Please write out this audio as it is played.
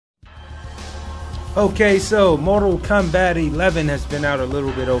Okay, so Mortal Kombat 11 has been out a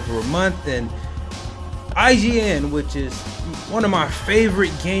little bit over a month, and IGN, which is one of my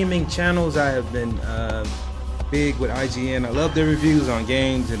favorite gaming channels, I have been big with IGN. I love their reviews on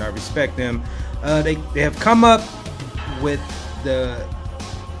games, and I respect them. They have come up with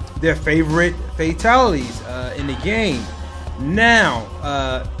their favorite fatalities in the game.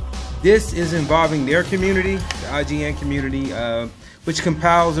 Now, this is involving their community, the IGN community, which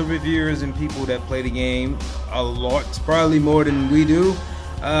compiles of reviewers and people that play the game a lot, probably more than we do,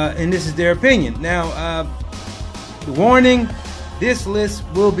 and this is their opinion. Now, warning, this list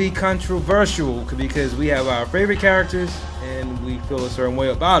will be controversial because we have our favorite characters and we feel a certain way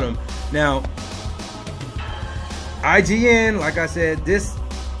about them. Now, IGN, like I said, this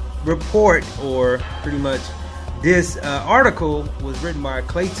report, or pretty much this article, was written by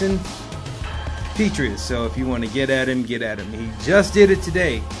Clayton Petrius. So if you want to get at him, get at him. He just did it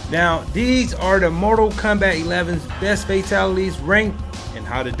today. Now, these are the Mortal Kombat 11's best fatalities ranked and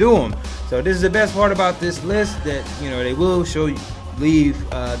how to do them. So this is the best part about this list, that they will show you, leave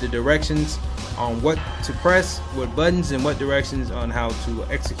the directions on what to press, what buttons, and what directions on how to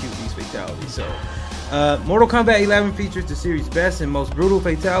execute these fatalities. So Mortal Kombat 11 features the series' best and most brutal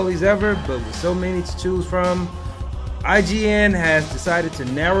fatalities ever, but with so many to choose from, IGN has decided to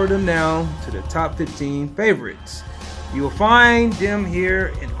narrow them down to the top 15 favorites. You will find them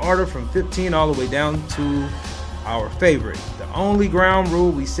here in order from 15 all the way down to our favorite. The only ground rule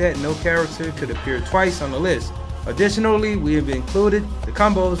we set: no character could appear twice on the list. Additionally, we have included the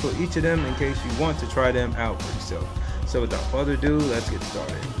combos for each of them in case you want to try them out for yourself. So without further ado, let's get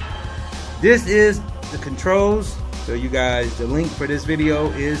started. This is the controls. So you guys, the link for this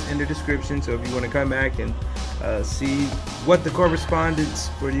video is in the description. So if you want to come back and see what the correspondence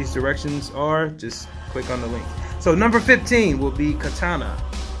for these directions are, just click on the link. So number 15 will be Katana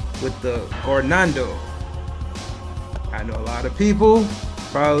with the Gornando. I know a lot of people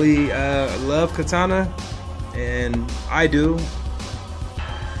probably love Katana, and I do.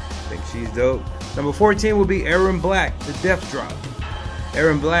 I think she's dope. Number 14 will be Aaron Black, the Death Drop.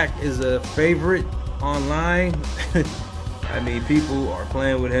 Aaron Black is a favorite online. I mean, people are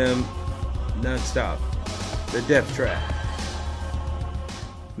playing with him non-stop. The Death Trap.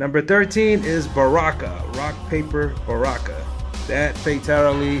 Number 13 is Baraka, Rock Paper Baraka. That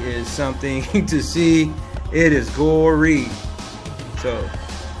fatality is something to see. It is gory. So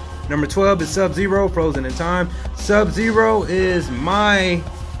number 12 is Sub-Zero, Frozen in Time. Sub-Zero is my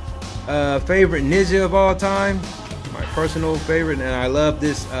favorite ninja of all time, my personal favorite, and I love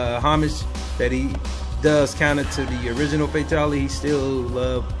this homage that he does counter to the original fatality. He still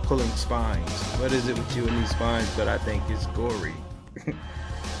love pulling spines. What is it with you and these spines? But I think it's gory.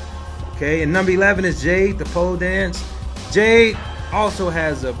 Okay, and number 11 is Jade, the pole dance. Jade also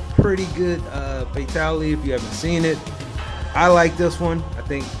has a pretty good fatality if you haven't seen it. I like this one. I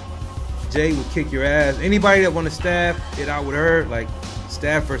think Jade would kick your ass. Anybody that want to stab it out with her, like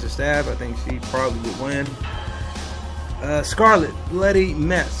stab versus stab, I think she probably would win. Scarlet, Bloody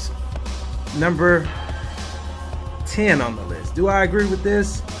Mess. Number 10 on the list. Do I agree with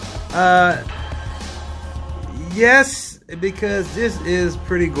this? Yes, because this is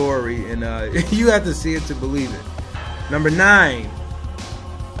pretty gory, and you have to see it to believe it. Number 9,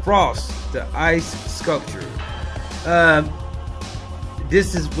 Frost, the Ice Sculpture.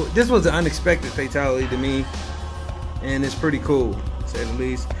 This was an unexpected fatality to me, and it's pretty cool, to say the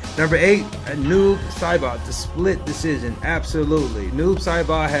least. Number 8, Noob Saibot, the Split Decision. Absolutely, Noob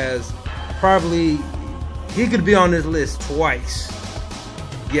Saibot has probably, he could be on this list twice.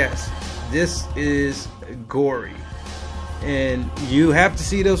 Yes, this is gory, and you have to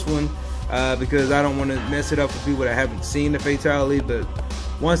see this one because I don't want to mess it up for people that haven't seen the fatality. But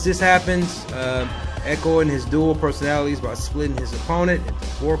once this happens, echoing his dual personalities by splitting his opponent into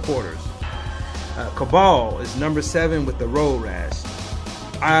 4 quarters. Cabal is number 7 with the Road Rash.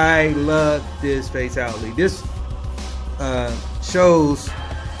 I love this fatality. This shows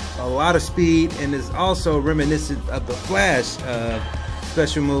a lot of speed and is also reminiscent of the Flash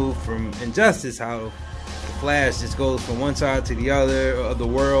special move from Injustice, how the Flash just goes from one side to the other of the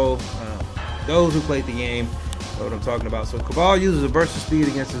world. Those who played the game know what I'm talking about. So Cabal uses a burst of speed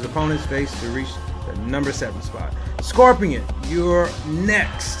against his opponent's face to reach the number 7 spot. Scorpion, you're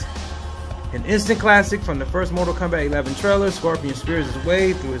next. An instant classic from the first Mortal Kombat 11 trailer, Scorpion spears his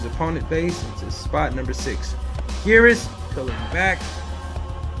way through his opponent's face into spot number 6. Geras, pulling back.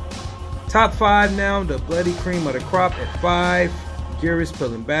 Top 5 now, the bloody cream of the crop at 5. Geras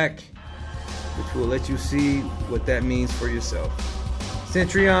pulling back, which will let you see what that means for yourself.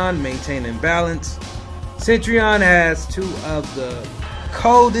 Centurion, maintaining balance. Centurion has 2 of the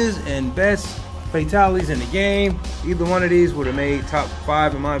coldest and best fatalities in the game. Either one of these would have made top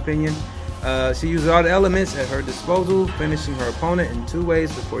 5 in my opinion. She uses all the elements at her disposal, finishing her opponent in 2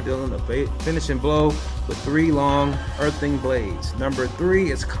 ways before dealing a finishing blow with 3 long earthing blades. Number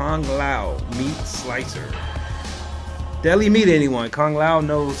 3 is Kung Lao, Meat Slicer. Deadly meat anyone. Kung Lao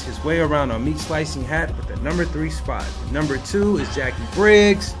knows his way around a meat slicing hat with the number 3 spot. Number 2 is Jackie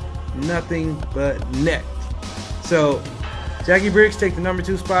Briggs, nothing but neck. So Jackie Briggs takes the number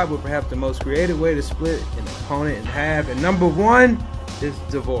 2 spot with perhaps the most creative way to split an opponent in half. And number 1 is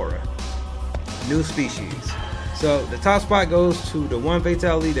Devora, new species. So the top spot goes to the one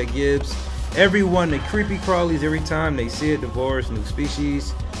fatality that gives everyone the creepy crawlies every time they see it. Devora's new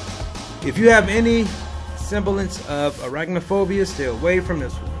species. If you have any semblance of arachnophobia, stay away from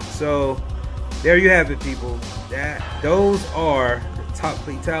this one. So there you have it, people. Those are the top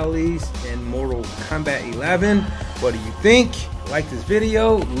fatalities in Mortal Kombat 11. What do you think? Like this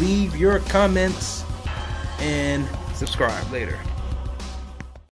video, leave your comments, and subscribe later.